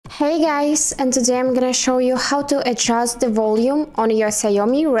Hey guys, and today I'm gonna show you how to adjust the volume on your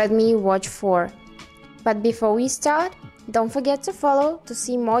Xiaomi Redmi Watch 4. But before we start, don't forget to follow to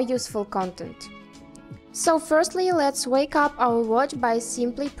see more useful content. So firstly, let's wake up our watch by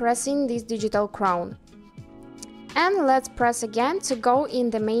simply pressing this digital crown. And let's press again to go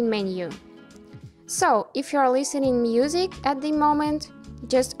in the main menu. So if you are listening music at the moment,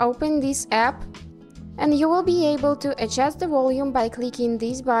 just open this app and you will be able to adjust the volume by clicking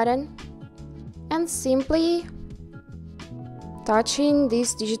this button and simply touching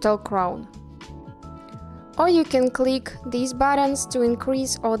this digital crown. Or you can click these buttons to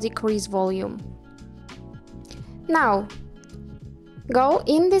increase or decrease volume. Now, go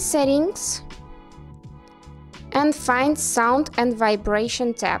in the settings and find Sound and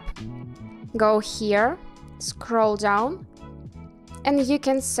Vibration tab. Go here, scroll down, and you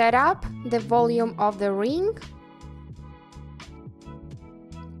can set up the volume of the ring,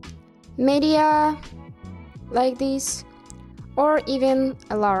 media, like this, or even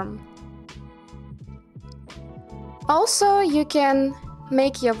alarm. Also, you can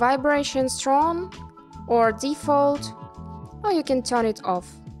make your vibration strong or default, or you can turn it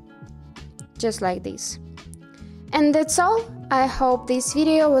off, just like this. And that's all. I hope this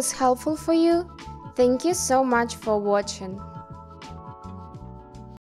video was helpful for you. Thank you so much for watching.